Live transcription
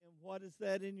what is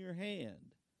that in your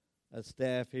hand?" "A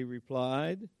staff," he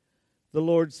replied. The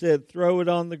Lord said, "Throw it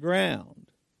on the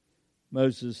ground."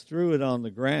 Moses threw it on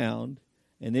the ground,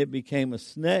 and it became a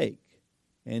snake,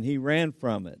 and he ran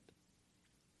from it.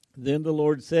 Then the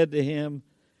Lord said to him,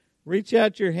 "Reach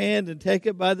out your hand and take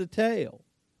it by the tail."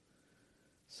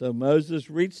 So Moses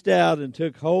reached out and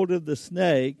took hold of the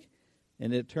snake,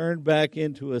 and it turned back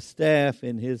into a staff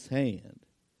in his hand.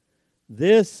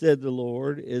 "This," said the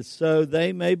Lord, "is so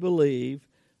they may believe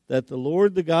that the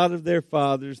Lord, the God of their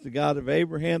fathers, the God of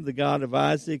Abraham, the God of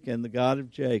Isaac, and the God of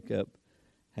Jacob,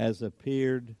 has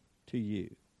appeared to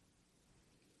you."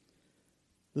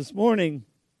 This morning,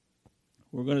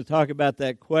 we're going to talk about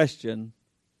that question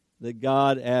that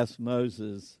God asked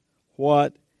Moses,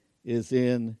 "What is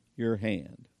in your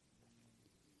hand?"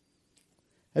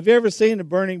 Have you ever seen a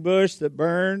burning bush that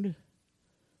burned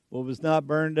but was not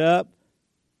burned up?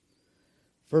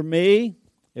 For me,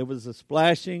 it was a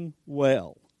splashing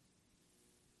well.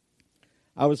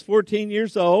 I was 14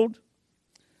 years old.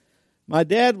 My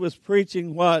dad was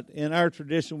preaching what in our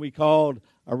tradition we called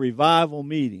a revival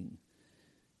meeting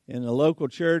in a local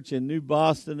church in New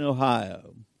Boston,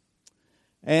 Ohio.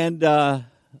 And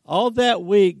all that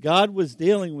week, God was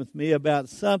dealing with me about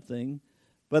something,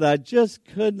 but I just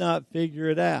could not figure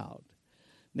it out.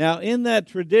 Now, in that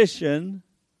tradition,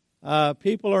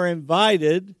 people are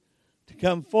invited to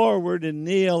come forward and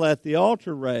kneel at the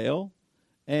altar rail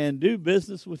and do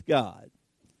business with God.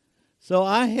 So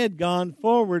I had gone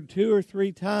forward 2 or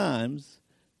 3 times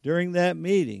during that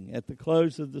meeting at the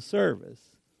close of the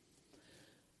service.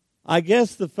 I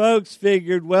guess the folks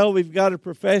figured, well, we've got a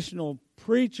professional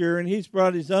preacher and he's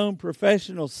brought his own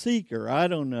professional seeker. I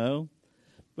don't know.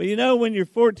 But you know, when you're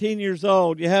 14 years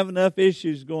old, you have enough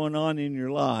issues going on in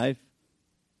your life.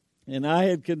 And I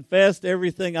had confessed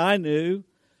everything I knew.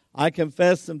 I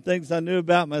confessed some things I knew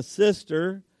about my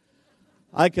sister.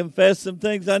 I confessed some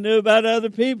things I knew about other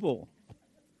people.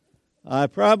 I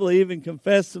probably even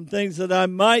confessed some things that I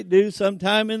might do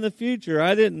sometime in the future.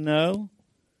 I didn't know.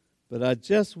 But I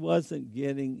just wasn't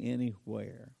getting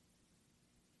anywhere.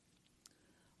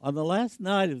 On the last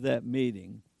night of that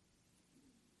meeting,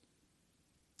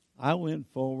 I went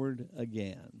forward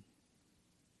again.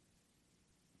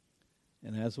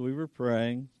 And as we were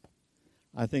praying,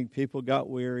 I think people got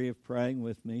weary of praying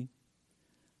with me.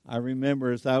 I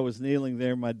remember as I was kneeling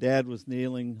there, my dad was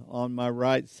kneeling on my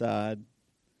right side,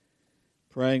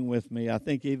 praying with me. I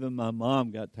think even my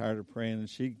mom got tired of praying, and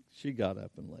she got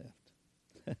up and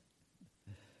left.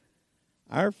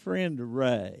 Our friend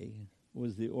Ray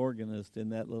was the organist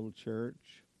in that little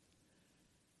church.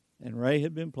 And Ray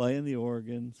had been playing the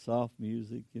organ, soft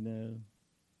music, you know.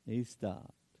 He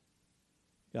stopped,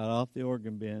 got off the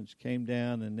organ bench, came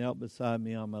down and knelt beside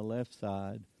me on my left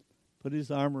side, put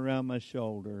his arm around my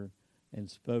shoulder,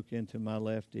 and spoke into my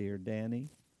left ear, "Danny,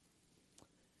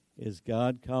 is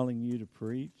God calling you to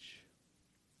preach?"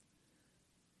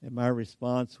 And my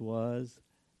response was,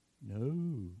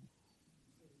 "No.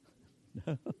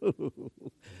 No.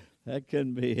 That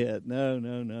couldn't be it. No.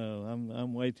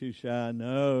 I'm way too shy.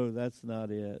 No, that's not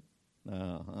it.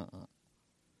 No,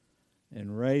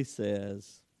 And Ray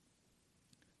says,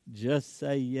 "Just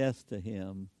say yes to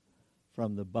him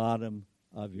from the bottom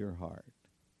of your heart."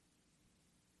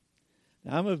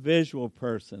 Now, I'm a visual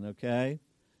person, okay?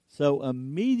 So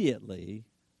immediately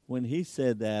when he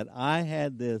said that, I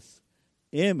had this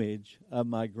image of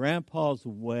my grandpa's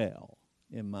well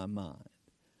in my mind.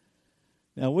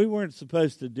 Now, we weren't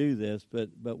supposed to do this,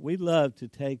 but we loved to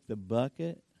take the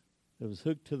bucket that was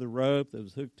hooked to the rope, that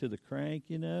was hooked to the crank,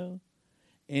 you know,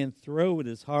 and throw it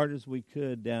as hard as we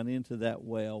could down into that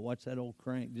well. Watch that old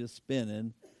crank just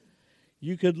spinning.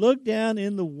 You could look down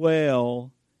in the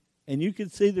well, and you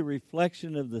could see the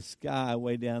reflection of the sky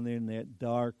way down there in that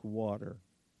dark water.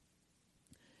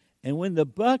 And when the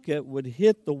bucket would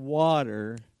hit the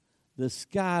water, the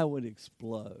sky would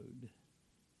explode.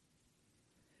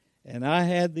 And I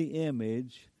had the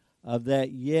image of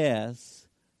that yes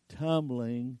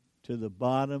tumbling to the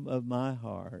bottom of my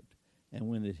heart. And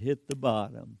when it hit the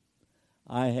bottom,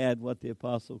 I had what the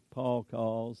Apostle Paul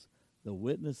calls the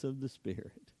witness of the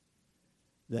Spirit.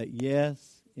 That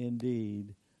yes,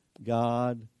 indeed,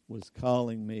 God was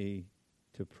calling me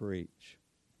to preach.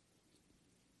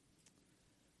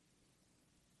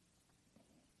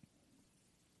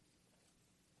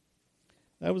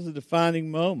 That was a defining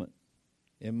moment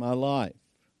in my life.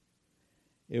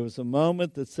 It was a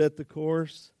moment that set the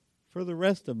course for the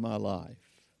rest of my life.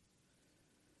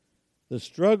 The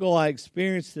struggle I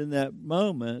experienced in that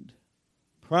moment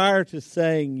prior to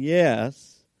saying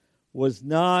yes was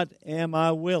not, am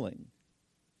I willing?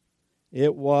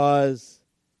 It was,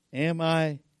 am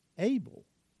I able?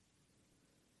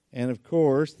 And of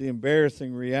course, the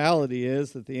embarrassing reality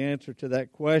is that the answer to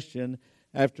that question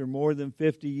after more than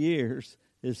 50 years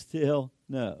is still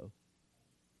no.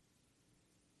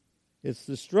 It's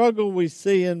the struggle we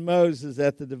see in Moses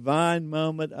at the divine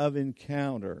moment of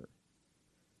encounter.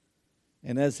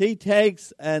 And as he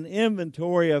takes an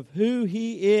inventory of who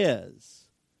he is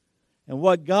and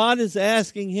what God is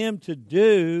asking him to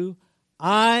do,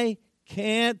 I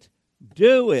can't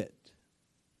do it.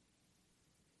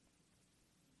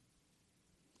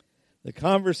 The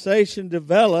conversation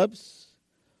develops.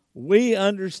 We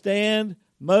understand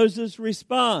Moses'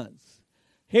 response.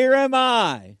 Here am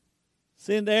I.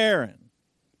 Send Aaron.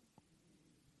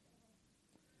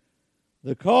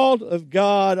 The call of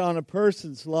God on a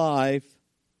person's life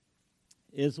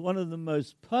is one of the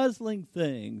most puzzling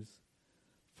things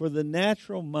for the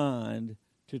natural mind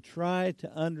to try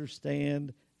to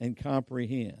understand and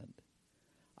comprehend.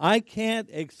 I can't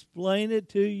explain it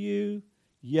to you.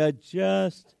 You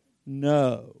just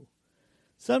know.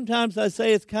 Sometimes I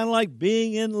say it's kind of like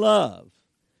being in love.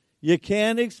 You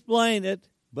can't explain it,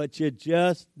 but you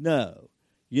just know.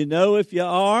 You know if you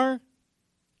are,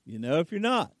 you know if you're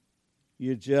not.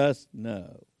 You just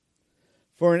know.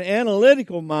 For an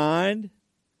analytical mind,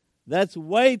 that's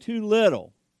way too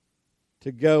little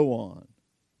to go on.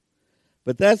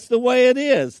 But that's the way it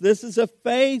is. This is a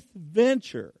faith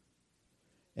venture.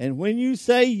 And when you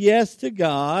say yes to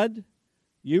God,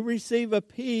 you receive a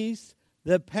peace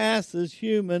that passes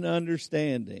human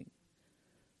understanding.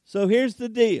 So here's the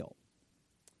deal.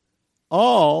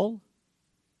 All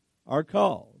are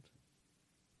called.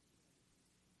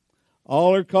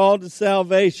 All are called to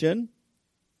salvation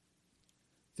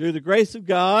through the grace of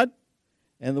God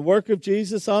and the work of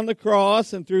Jesus on the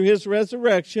cross and through his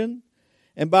resurrection.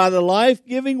 And by the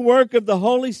life-giving work of the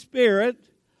Holy Spirit,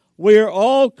 we are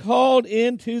all called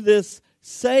into this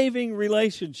saving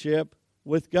relationship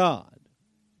with God.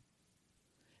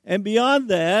 And beyond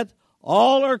that,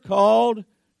 all are called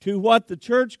to what the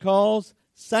church calls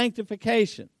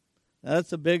sanctification. Now,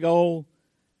 that's a big old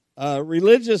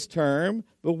religious term,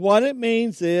 but what it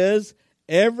means is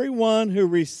everyone who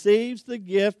receives the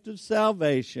gift of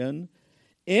salvation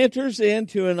enters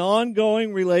into an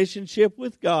ongoing relationship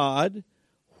with God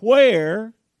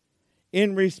where,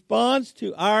 in response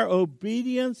to our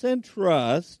obedience and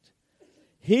trust,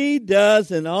 he does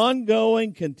an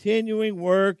ongoing, continuing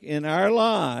work in our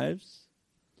lives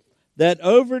that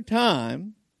over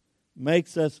time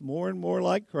makes us more and more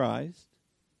like Christ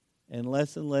and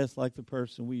less like the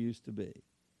person we used to be.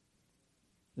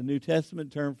 The New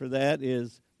Testament term for that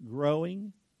is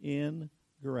growing in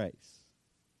grace.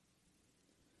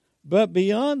 But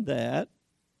beyond that,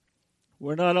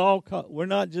 we're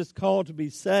not just called to be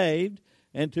saved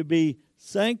and to be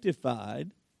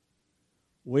sanctified.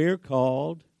 We're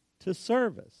called to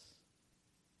service.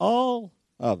 All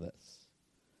of us.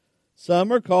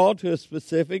 Some are called to a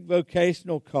specific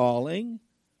vocational calling,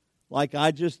 like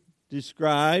I just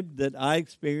described that I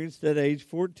experienced at age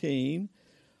 14,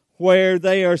 where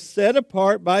they are set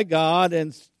apart by God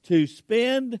and to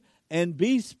spend and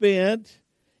be spent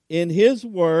in his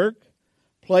work,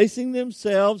 placing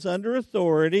themselves under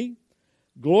authority,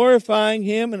 glorifying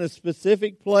him in a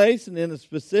specific place and in a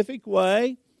specific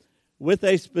way, with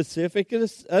a specific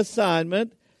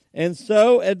assignment, and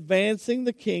so advancing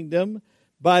the kingdom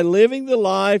by living the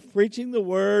life, preaching the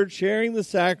word, sharing the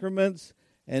sacraments,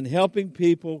 and helping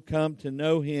people come to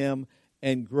know him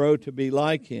and grow to be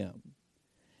like him.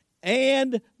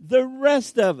 And the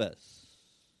rest of us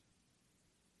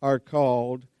are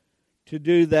called to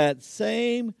do that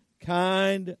same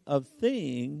kind of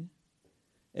thing,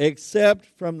 except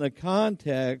from the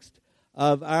context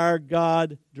of our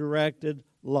God-directed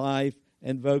life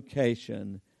and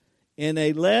vocation in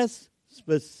a less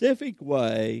specific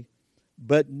way,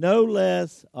 but no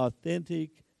less authentic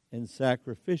and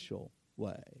sacrificial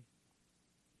way.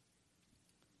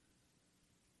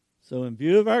 So in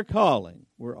view of our calling,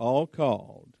 we're all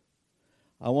called.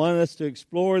 I want us to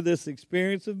explore this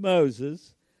experience of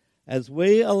Moses as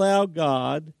we allow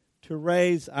God to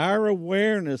raise our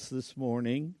awareness this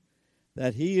morning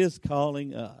that he is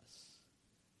calling us,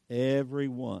 every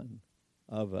one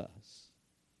of us.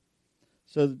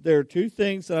 So there are two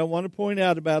things that I want to point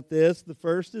out about this. The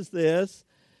first is this: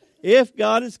 if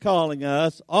God is calling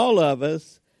us, all of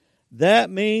us, that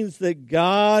means that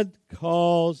God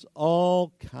calls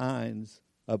all kinds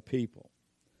of people.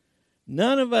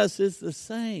 None of us is the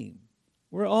same.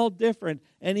 We're all different.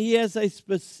 And he has a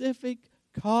specific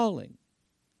calling,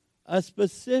 a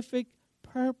specific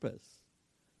purpose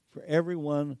for every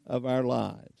one of our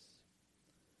lives.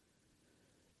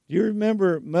 Do you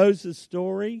remember Moses'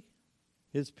 story?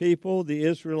 his people, the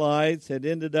Israelites, had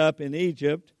ended up in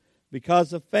Egypt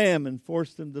because of famine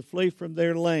forced them to flee from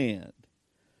their land,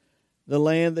 the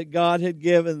land that God had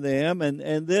given them.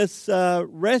 And this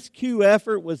rescue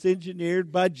effort was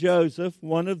engineered by Joseph,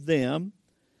 one of them,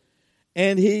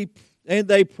 and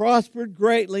they prospered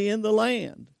greatly in the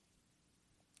land.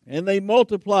 And they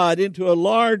multiplied into a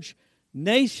large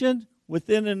nation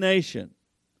within a nation.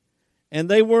 And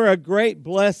they were a great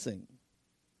blessing.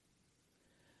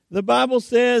 The Bible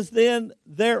says, then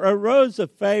there arose a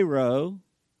Pharaoh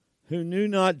who knew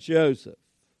not Joseph,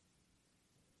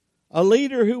 a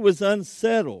leader who was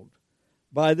unsettled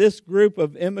by this group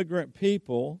of immigrant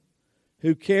people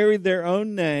who carried their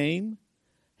own name,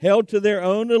 held to their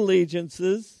own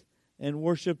allegiances, and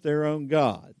worshiped their own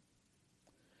God.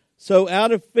 So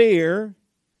out of fear,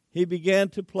 he began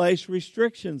to place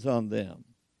restrictions on them.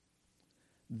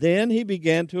 Then he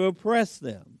began to oppress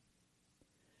them.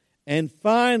 And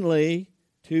finally,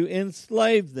 to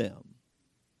enslave them.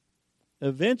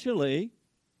 Eventually,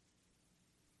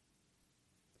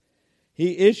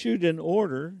 he issued an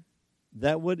order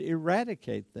that would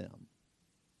eradicate them.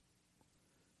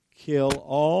 Kill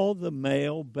all the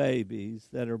male babies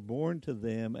that are born to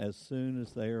them as soon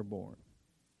as they are born.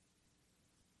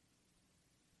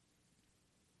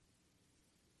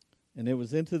 And it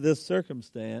was into this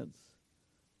circumstance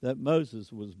that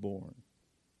Moses was born.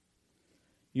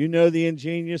 You know the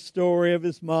ingenious story of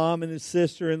his mom and his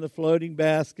sister in the floating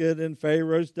basket and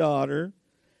Pharaoh's daughter,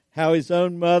 how his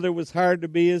own mother was hired to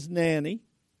be his nanny.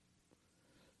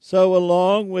 So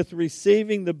along with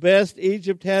receiving the best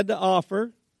Egypt had to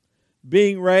offer,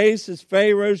 being raised as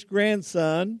Pharaoh's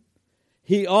grandson,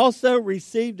 he also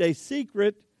received a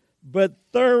secret but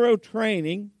thorough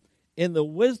training in the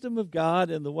wisdom of God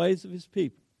and the ways of his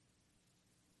people.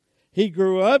 He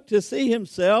grew up to see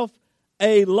himself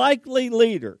a likely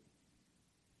leader.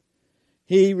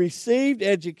 He received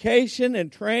education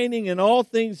and training in all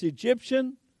things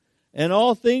Egyptian and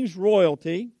all things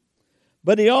royalty,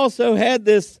 but he also had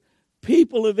this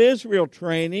people of Israel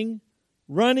training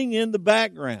running in the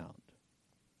background.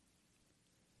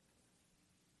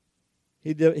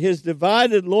 His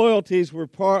divided loyalties were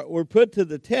put to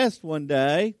the test one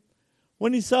day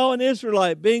when he saw an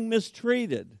Israelite being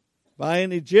mistreated by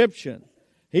an Egyptian.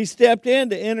 He stepped in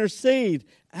to intercede,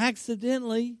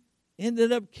 accidentally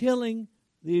ended up killing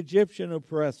the Egyptian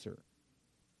oppressor.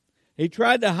 He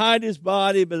tried to hide his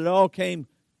body, but it all came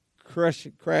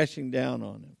crashing down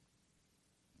on him.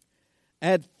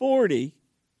 At 40,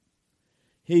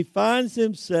 he finds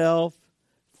himself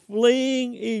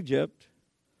fleeing Egypt,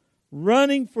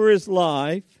 running for his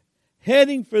life,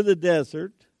 heading for the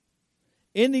desert,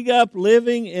 ending up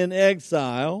living in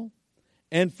exile,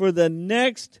 and for the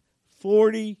next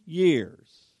 40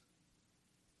 years,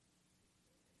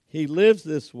 he lives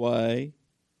this way.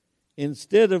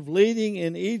 Instead of leading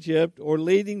in Egypt or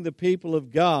leading the people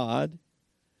of God,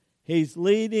 he's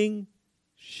leading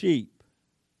sheep.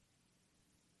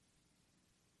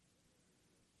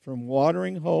 From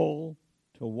watering hole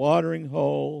to watering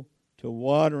hole to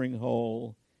watering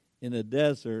hole in a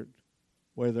desert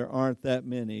where there aren't that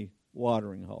many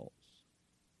watering holes.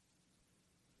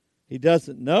 He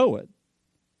doesn't know it,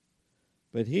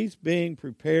 but he's being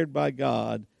prepared by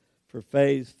God for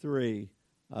phase 3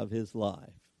 of his life.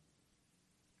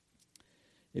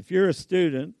 If you're a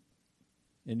student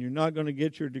and you're not going to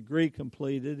get your degree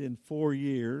completed in 4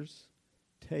 years,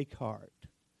 take heart.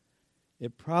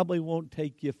 It probably won't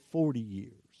take you 40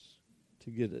 years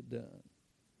to get it done.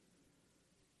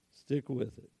 Stick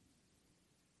with it.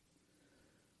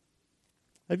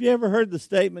 Have you ever heard the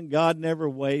statement, God never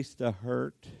wastes a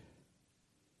hurt?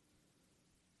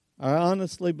 I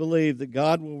honestly believe that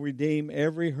God will redeem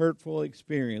every hurtful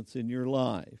experience in your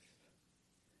life.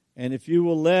 And if you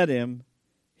will let Him,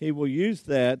 He will use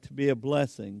that to be a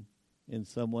blessing in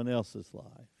someone else's life.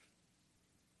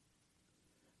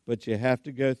 But you have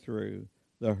to go through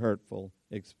the hurtful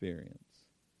experience.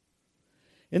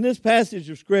 In this passage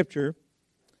of Scripture,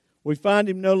 we find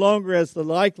him no longer as the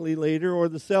likely leader or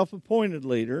the self-appointed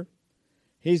leader.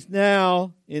 He's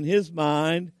now, in his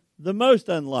mind, the most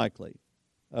unlikely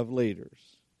of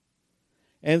leaders.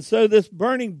 And so this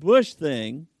burning bush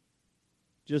thing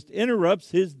just interrupts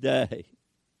his day.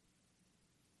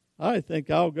 I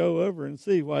think I'll go over and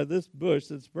see why this bush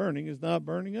that's burning is not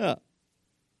burning up.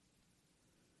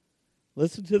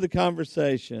 Listen to the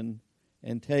conversation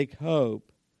and take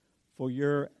hope for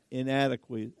your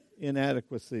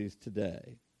inadequacies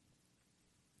today.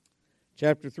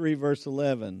 Chapter 3, verse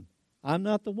 11. I'm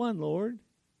not the one, Lord.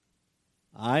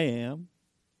 I am.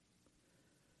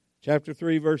 Chapter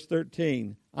 3, verse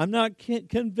 13. I'm not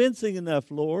convincing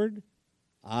enough, Lord.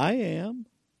 I am.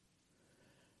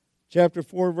 Chapter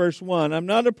 4, verse 1. I'm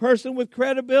not a person with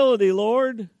credibility,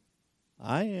 Lord.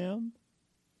 I am.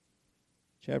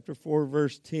 Chapter 4,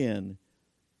 verse 10.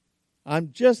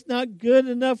 I'm just not good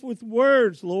enough with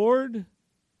words, Lord.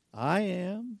 I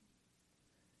am.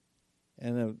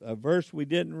 And a verse we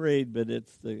didn't read, but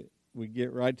we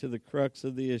get right to the crux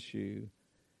of the issue.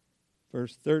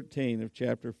 Verse 13 of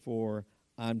chapter 4.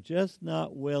 I'm just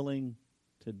not willing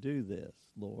to do this,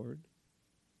 Lord.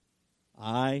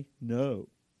 I know.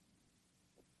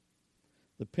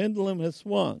 The pendulum has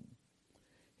swung.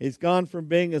 He's gone from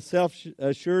being a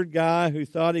self-assured guy who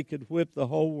thought he could whip the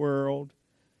whole world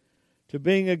to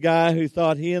being a guy who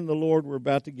thought he and the Lord were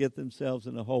about to get themselves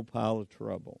in a whole pile of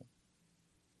trouble.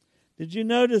 Did you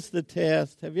notice the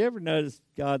test? Have you ever noticed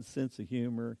God's sense of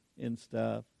humor in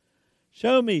stuff?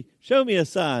 Show me a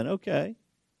sign. Okay.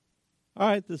 All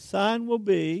right, the sign will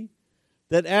be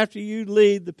that after you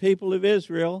lead the people of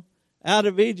Israel out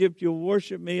of Egypt, you'll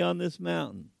worship me on this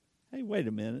mountain. Hey, wait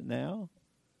a minute now.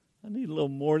 I need a little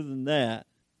more than that.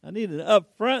 I need an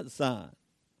upfront sign.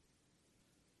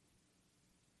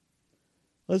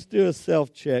 Let's do a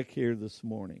self-check here this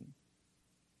morning.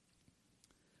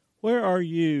 Where are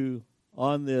you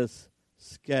on this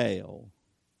scale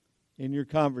in your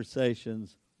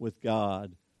conversations with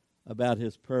God about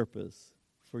His purpose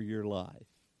for your life?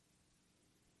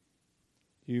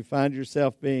 Do you find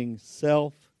yourself being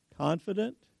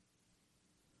self-confident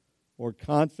or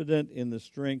confident in the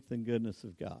strength and goodness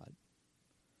of God?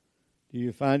 Do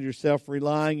you find yourself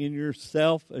relying in your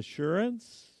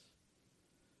self-assurance,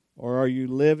 or are you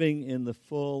living in the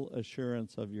full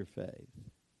assurance of your faith?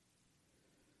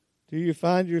 Do you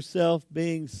find yourself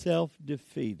being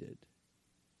self-defeated,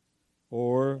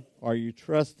 or are you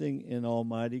trusting in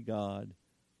Almighty God,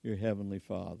 your Heavenly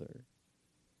Father?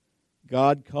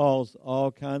 God calls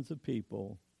all kinds of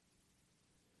people,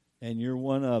 and you're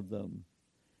one of them.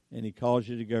 And He calls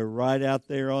you to go right out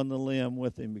there on the limb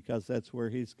with Him because that's where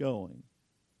He's going.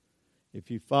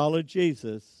 If you follow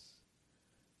Jesus,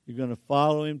 you're going to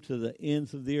follow Him to the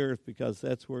ends of the earth because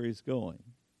that's where He's going.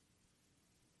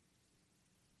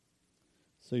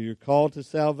 So you're called to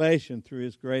salvation through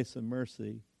His grace and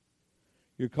mercy.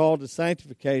 You're called to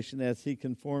sanctification as He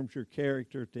conforms your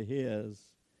character to His.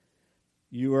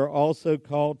 You are also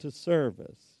called to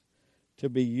service, to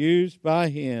be used by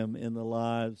Him in the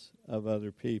lives of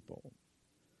other people.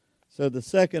 So the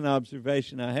second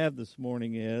observation I have this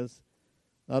morning is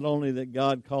not only that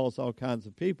God calls all kinds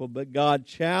of people, but God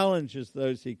challenges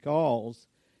those He calls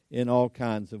in all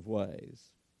kinds of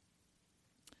ways.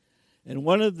 And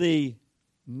one of the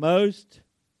most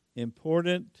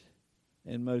important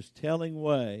and most telling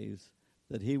ways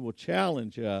that He will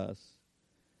challenge us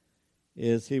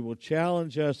is He will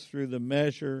challenge us through the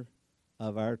measure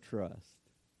of our trust.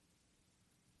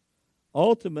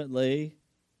 Ultimately,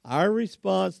 our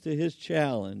response to His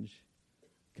challenge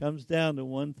comes down to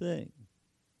one thing.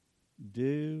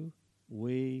 Do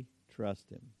we trust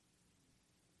Him?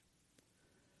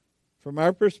 From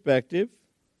our perspective,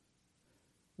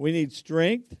 we need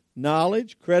strength,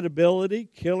 knowledge, credibility,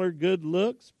 killer good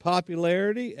looks,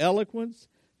 popularity, eloquence,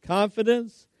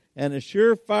 confidence, and a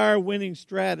surefire winning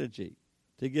strategy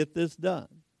to get this done.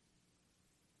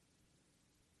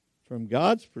 From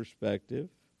God's perspective,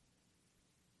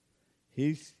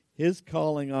 His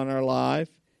calling on our life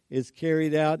is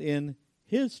carried out in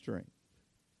His strength,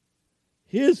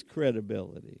 His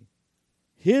credibility,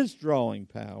 His drawing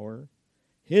power,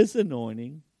 His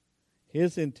anointing,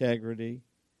 His integrity,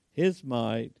 His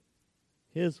might,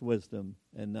 His wisdom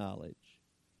and knowledge.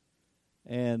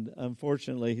 And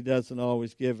unfortunately, He doesn't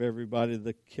always give everybody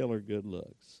the killer good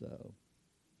looks. So,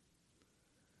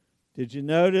 did you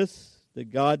notice that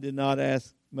God did not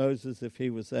ask Moses if he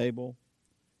was able?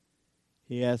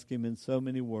 He asked him in so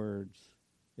many words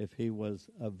if he was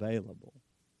available.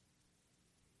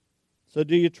 So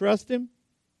do you trust Him?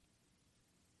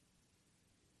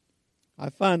 I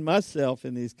find myself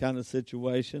in these kind of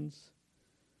situations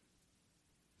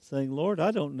saying, Lord,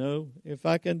 I don't know if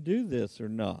I can do this or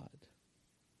not.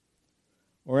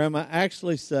 Or am I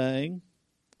actually saying,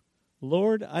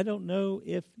 Lord, I don't know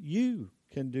if you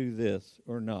can do this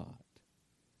or not.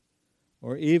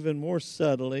 Or even more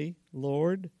subtly,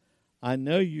 Lord, I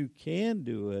know you can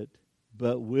do it,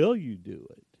 but will you do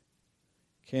it?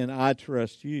 Can I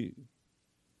trust you?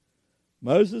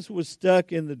 Moses was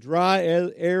stuck in the dry,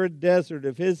 arid desert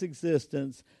of his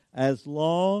existence as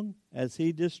long as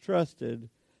he distrusted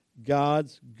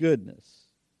God's goodness.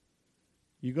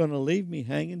 You going to leave me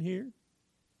hanging here?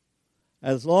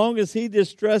 As long as he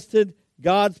distrusted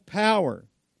God's power,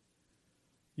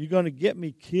 you going to get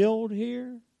me killed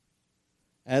here?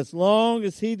 as long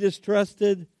as he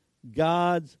distrusted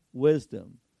God's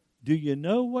wisdom. Do you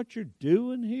know what you're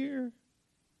doing here?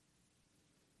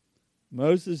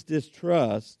 Moses'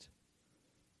 distrust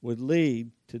would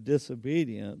lead to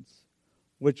disobedience,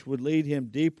 which would lead him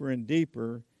deeper and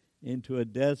deeper into a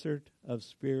desert of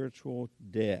spiritual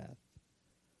death.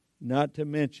 Not to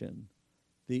mention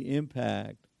the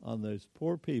impact on those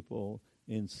poor people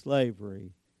in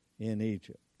slavery in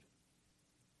Egypt.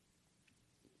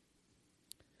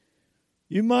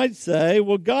 You might say,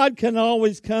 well, God can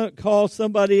always call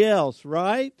somebody else,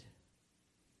 right?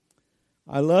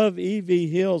 I love E.V.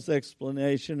 Hill's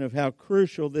explanation of how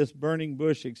crucial this burning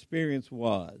bush experience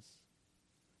was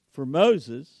for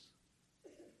Moses,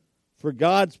 for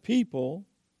God's people,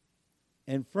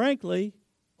 and frankly,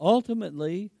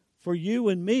 ultimately, for you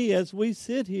and me as we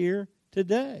sit here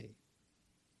today.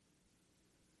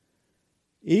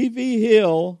 E.V.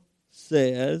 Hill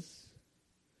says,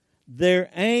 there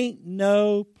ain't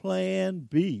no plan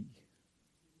B.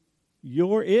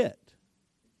 You're it.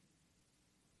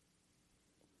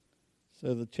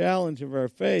 So the challenge of our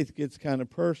faith gets kind of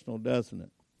personal, doesn't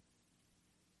it?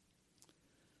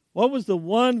 What was the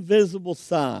one visible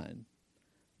sign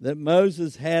that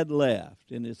Moses had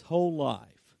left in his whole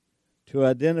life to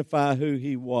identify who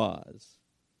he was?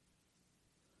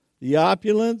 The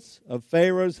opulence of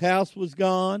Pharaoh's house was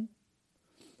gone.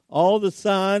 All the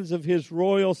signs of his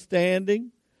royal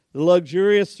standing, the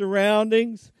luxurious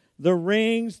surroundings, the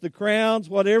rings, the crowns,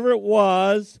 whatever it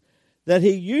was that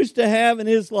he used to have in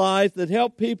his life that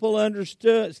helped people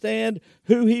understand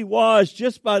who he was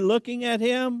just by looking at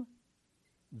him,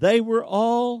 they were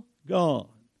all gone.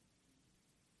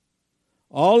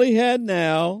 All he had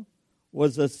now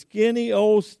was a skinny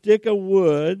old stick of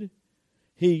wood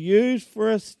he used for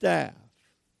a staff.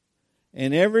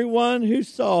 And everyone who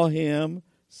saw him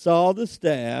saw the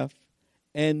staff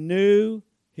and knew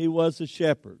he was a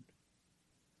shepherd.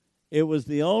 It was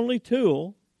the only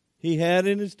tool he had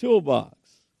in his toolbox.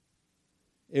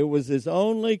 It was his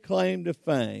only claim to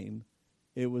fame.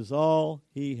 It was all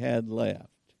he had left.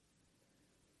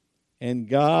 And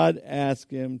God asked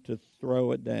him to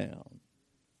throw it down.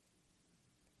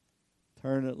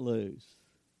 Turn it loose.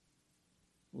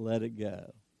 Let it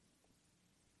go.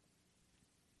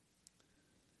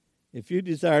 If you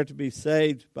desire to be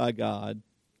saved by God,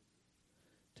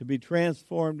 to be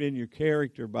transformed in your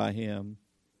character by Him,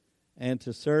 and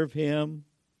to serve Him,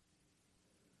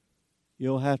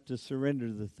 you'll have to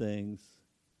surrender the things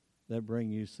that bring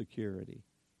you security.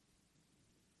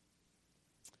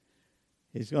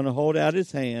 He's going to hold out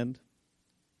His hand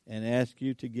and ask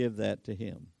you to give that to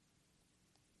Him.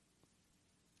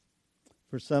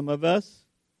 For some of us,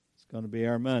 it's going to be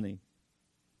our money.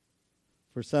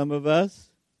 For some of us,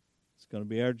 it's going to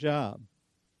be our job.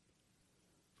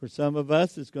 For some of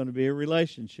us, it's going to be a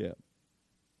relationship.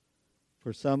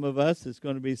 For some of us, it's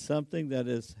going to be something that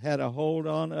has had a hold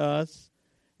on us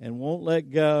and won't let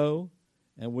go,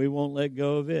 and we won't let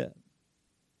go of it.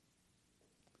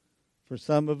 For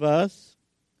some of us,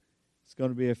 it's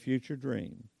going to be a future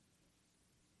dream.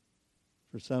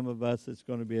 For some of us, it's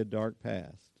going to be a dark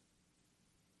past.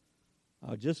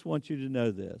 I just want you to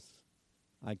know this.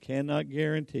 I cannot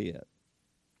guarantee it.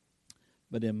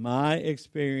 But in my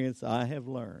experience, I have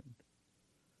learned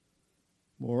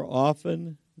more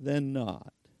often than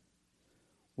not,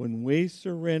 when we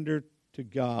surrender to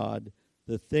God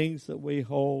the things that we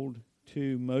hold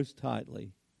to most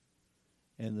tightly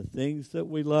and the things that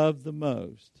we love the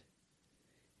most,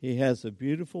 He has a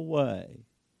beautiful way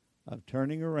of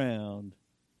turning around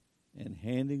and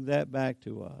handing that back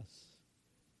to us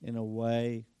in a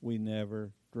way we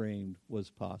never dreamed was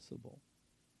possible.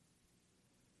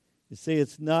 You see,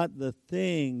 it's not the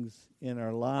things in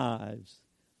our lives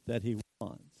that He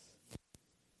wants.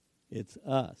 It's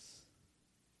us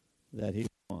that He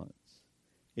wants.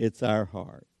 It's our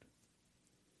heart.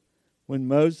 When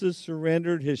Moses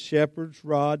surrendered his shepherd's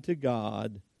rod to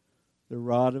God, the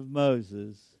rod of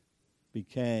Moses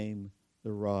became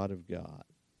the rod of God.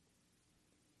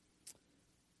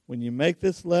 When you make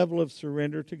this level of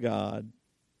surrender to God,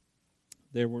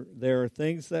 there are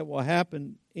things that will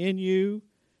happen in you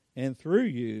and through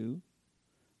you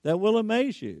that will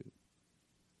amaze you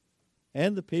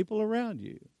and the people around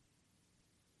you.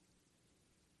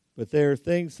 But there are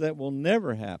things that will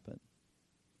never happen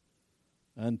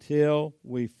until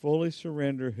we fully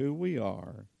surrender who we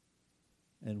are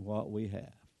and what we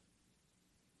have.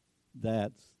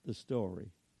 That's the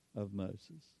story of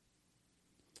Moses.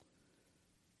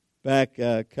 Back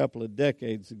a couple of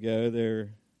decades ago,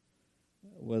 there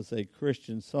was a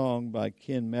Christian song by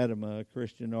Ken Medema, a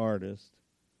Christian artist,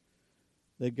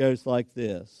 that goes like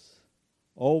this.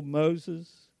 Old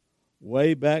Moses,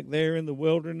 way back there in the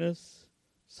wilderness,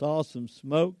 saw some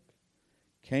smoke,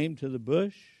 came to the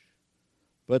bush,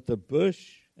 but the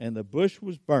bush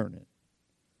was burning.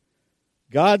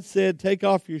 God said, "Take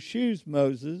off your shoes,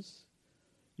 Moses.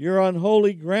 You're on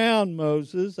holy ground,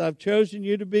 Moses. I've chosen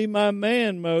you to be my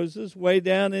man, Moses, way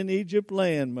down in Egypt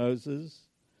land, Moses.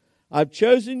 I've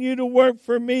chosen you to work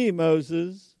for me,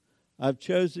 Moses. I've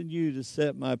chosen you to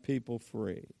set my people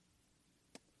free."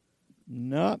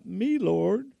 "Not me,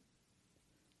 Lord.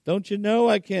 Don't you know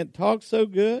I can't talk so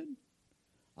good?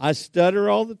 I stutter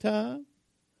all the time.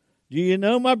 Do you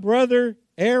know my brother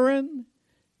Aaron?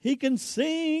 He can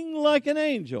sing like an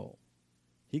angel.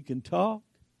 He can talk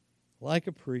like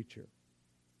a preacher."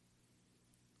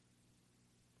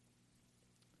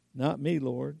 "Not me,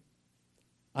 Lord.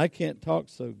 I can't talk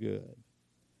so good.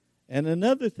 And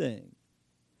another thing,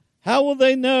 how will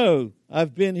they know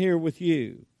I've been here with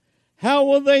you? How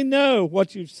will they know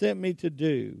what you've sent me to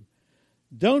do?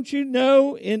 Don't you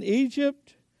know in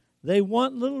Egypt they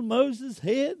want little Moses'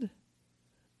 head?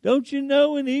 Don't you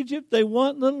know in Egypt they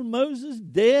want little Moses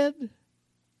dead?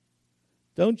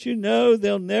 Don't you know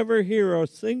they'll never hear a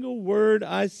single word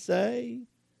I say?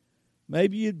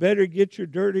 Maybe you'd better get your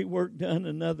dirty work done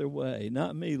another way."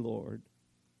 "Not me, Lord."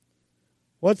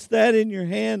 "What's that in your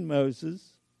hand,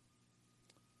 Moses?"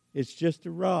 "It's just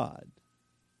a rod."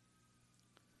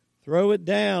 "Throw it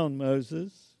down,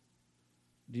 Moses."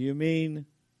 "Do you mean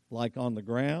like on the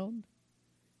ground?"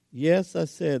 "Yes," I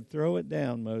said, "throw it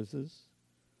down, Moses."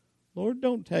 "Lord,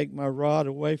 don't take my rod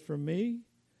away from me.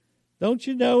 Don't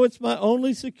you know it's my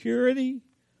only security?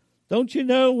 Don't you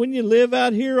know when you live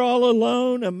out here all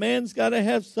alone, a man's got to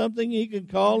have something he can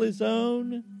call his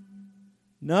own?"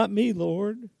 "Not me,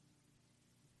 Lord."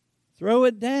 "Throw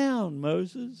it down,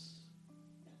 Moses."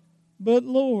 "But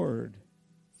Lord."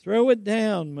 "Throw it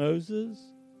down, Moses."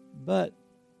 "But."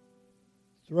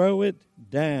 "Throw it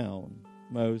down,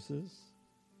 Moses."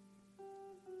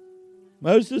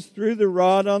 Moses threw the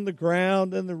rod on the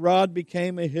ground, and the rod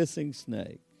became a hissing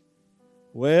snake.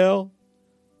 Well,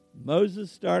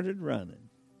 Moses started running.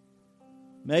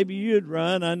 Maybe you'd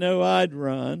run. I know I'd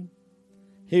run.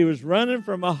 He was running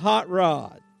from a hot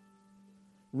rod,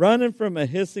 running from a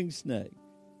hissing snake,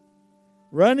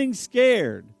 running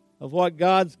scared of what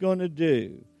God's going to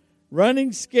do,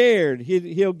 running scared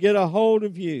he'll get a hold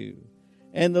of you.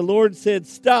 And the Lord said,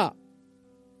 "Stop.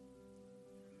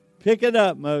 Pick it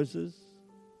up, Moses,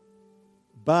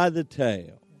 by the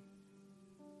tail."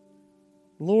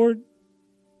 "Lord,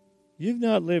 you've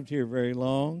not lived here very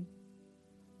long.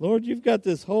 Lord, you've got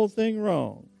this whole thing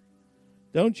wrong.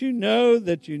 Don't you know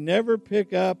that you never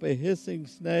pick up a hissing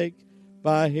snake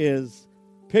by his..."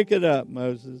 "Pick it up,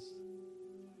 Moses."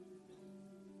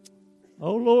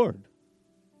 "Oh, Lord,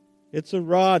 it's a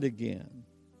rod again."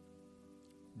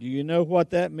 "Do you know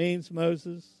what that means,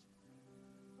 Moses?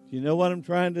 Do you know what I'm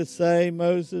trying to say,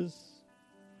 Moses?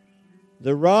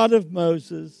 The rod of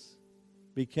Moses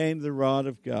became the rod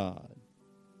of God.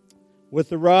 With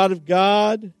the rod of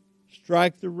God,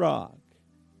 strike the rock,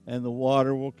 and the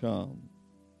water will come.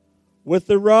 With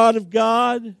the rod of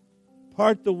God,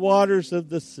 part the waters of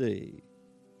the sea.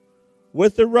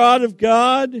 With the rod of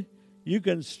God, you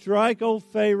can strike old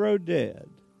Pharaoh dead.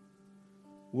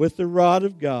 With the rod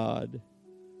of God,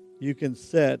 you can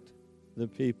set the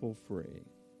people free."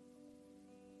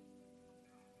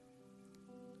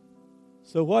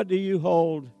 So what do you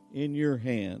hold in your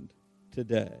hand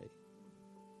today?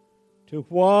 To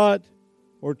what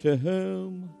or to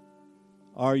whom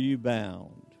are you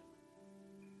bound?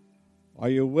 Are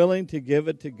you willing to give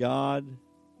it to God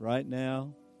right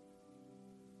now?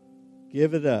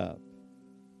 Give it up.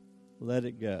 Let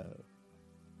it go.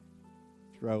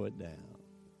 Throw it down.